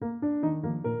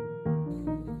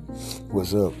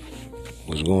What's up?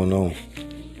 What's going on?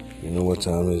 You know what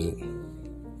time is it?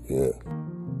 Yeah.